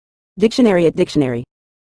Dictionary at dictionary.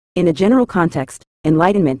 In a general context,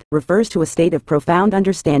 enlightenment refers to a state of profound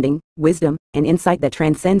understanding, wisdom, and insight that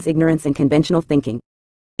transcends ignorance and conventional thinking.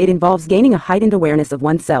 It involves gaining a heightened awareness of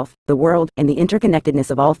oneself, the world, and the interconnectedness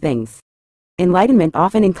of all things. Enlightenment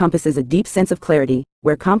often encompasses a deep sense of clarity,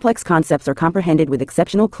 where complex concepts are comprehended with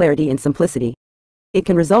exceptional clarity and simplicity. It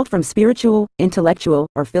can result from spiritual, intellectual,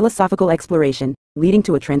 or philosophical exploration, leading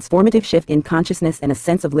to a transformative shift in consciousness and a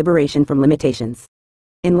sense of liberation from limitations.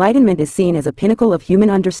 Enlightenment is seen as a pinnacle of human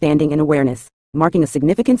understanding and awareness, marking a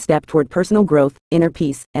significant step toward personal growth, inner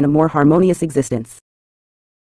peace, and a more harmonious existence.